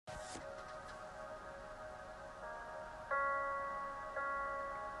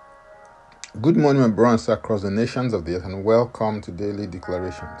Good morning, my brothers across the nations of the earth, and welcome to Daily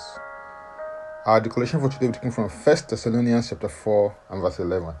Declarations. Our declaration for today will be taken from 1 Thessalonians chapter 4 and verse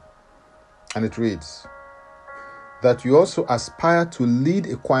 11. And it reads, that you also aspire to lead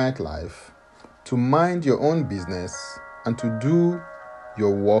a quiet life, to mind your own business, and to do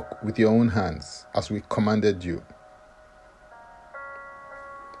your work with your own hands, as we commanded you.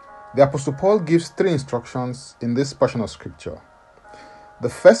 The Apostle Paul gives 3 instructions in this portion of Scripture. The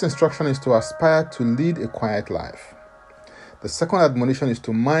first instruction is to aspire to lead a quiet life. The second admonition is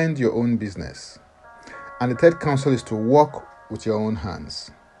to mind your own business. And the third counsel is to work with your own hands.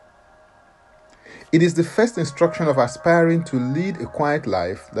 It is the first instruction of aspiring to lead a quiet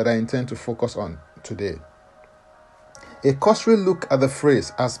life that I intend to focus on today. A cursory look at the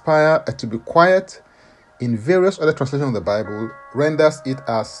phrase aspire to be quiet in various other translations of the Bible renders it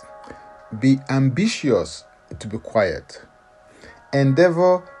as be ambitious to be quiet.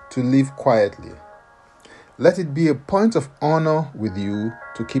 Endeavor to live quietly. Let it be a point of honor with you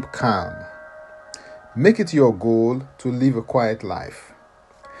to keep calm. Make it your goal to live a quiet life.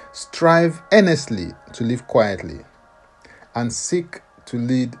 Strive earnestly to live quietly and seek to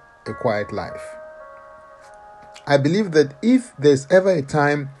lead a quiet life. I believe that if there's ever a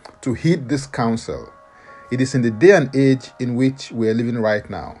time to heed this counsel, it is in the day and age in which we are living right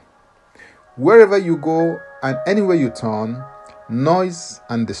now. Wherever you go and anywhere you turn, noise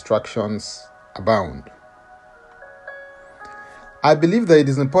and distractions abound. I believe that it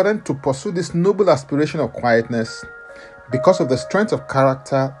is important to pursue this noble aspiration of quietness because of the strength of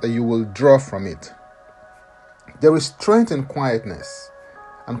character that you will draw from it. There is strength in quietness,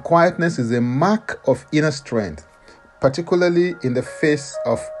 and quietness is a mark of inner strength, particularly in the face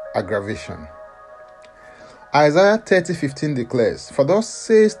of aggravation. Isaiah 30:15 declares, "For thus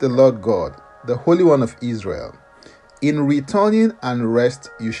says the Lord God, the Holy One of Israel, in returning and rest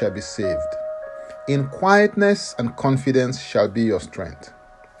you shall be saved. In quietness and confidence shall be your strength,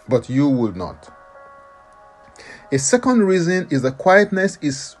 but you will not." A second reason is that quietness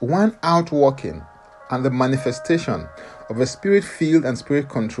is one outworking and the manifestation of a spirit-filled and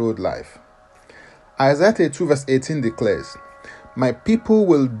spirit-controlled life. Isaiah 32 verse 18 declares, "My people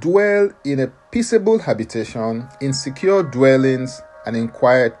will dwell in a peaceable habitation, in secure dwellings, and in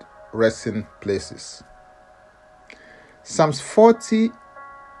quiet resting places." Psalms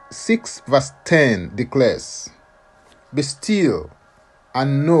 46 verse 10 declares, "Be still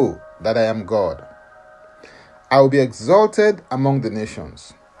and know that I am God. I will be exalted among the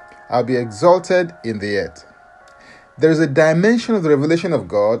nations. I will be exalted in the earth." There is a dimension of the revelation of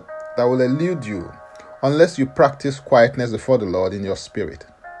God that will elude you unless you practice quietness before the Lord in your spirit.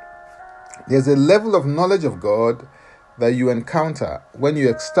 There's a level of knowledge of God that you encounter when you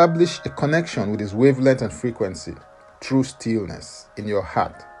establish a connection with His wavelength and frequency through stillness in your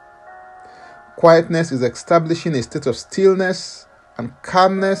heart. Quietness is establishing a state of stillness and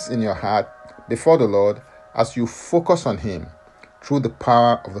calmness in your heart before the Lord as you focus on Him through the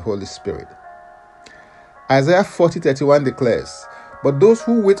power of the Holy Spirit. Isaiah 40:31 declares, "But those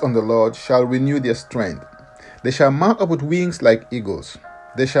who wait on the Lord shall renew their strength. They shall mount up with wings like eagles.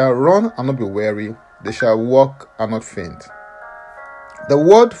 They shall run and not be weary. They shall walk and not faint." The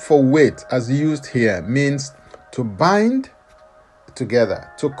word for wait, as used here, means to bind together,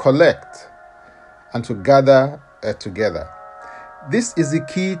 to collect, and to gather together. This is the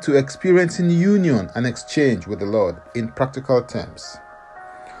key to experiencing union and exchange with the Lord in practical terms.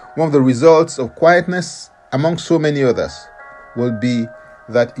 One of the results of quietness, among so many others, will be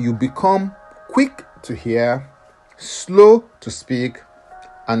that you become quick to hear, slow to speak,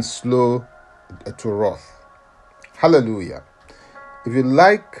 and slow to wrath. Hallelujah. If you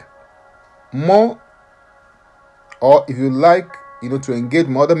like more, or if you like to engage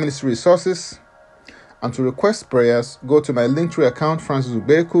with other ministry resources and to request prayers, go to my Linktree account, Francis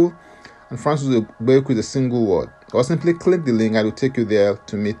Ubeku, and Francis Ubeku is a single word. Or simply click the link and it will take you there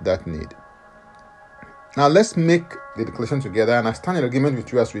to meet that need. Now let's make the declaration together, and I stand in agreement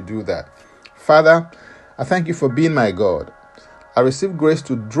with you as we do that. Father, I thank you for being my God. I receive grace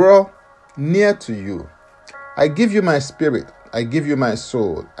to draw near to you. I give you my spirit. I give you my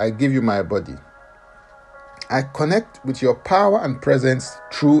soul. I give you my body. I connect with your power and presence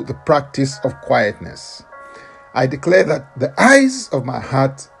through the practice of quietness. I declare that the eyes of my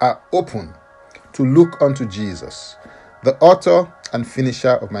heart are open to look unto Jesus, the author and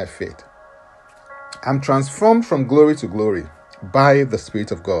finisher of my faith. I'm transformed from glory to glory by the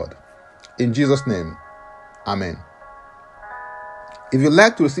Spirit of God. In Jesus' name, Amen. If you'd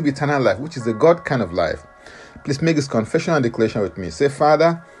like to receive eternal life, which is the God kind of life, please make this confession and declaration with me. Say,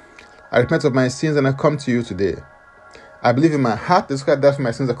 Father, I repent of my sins and I come to you today. I believe in my heart that God died for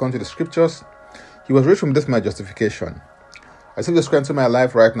my sins according to the Scriptures, He was raised from death, my justification. I receive the Christ into my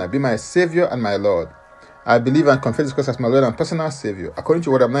life right now. Be my Savior and my Lord. I believe and confess Jesus Christ as my Lord and personal Savior. According to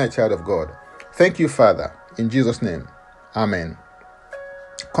your word, I'm now a child of God. Thank you, Father. In Jesus' name. Amen.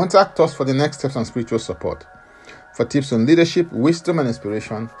 Contact us for the next steps on spiritual support. For tips on leadership, wisdom, and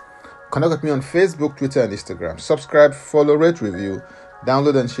inspiration, connect with me on Facebook, Twitter, and Instagram. Subscribe, follow, rate, review,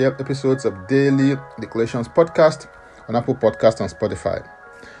 download, and share episodes of Daily Declarations Podcast on Apple Podcasts and Spotify.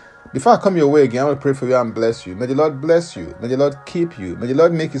 Before I come your way again, I want to pray for you and bless you. May the Lord bless you. May the Lord keep you. May the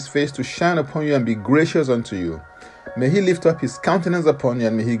Lord make his face to shine upon you and be gracious unto you. May he lift up his countenance upon you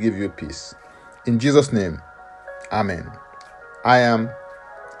and may he give you peace. In Jesus' name, amen. I am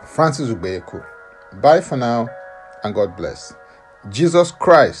Francis Ubeyeku. Bye for now and God bless. Jesus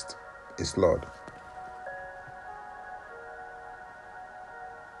Christ is Lord.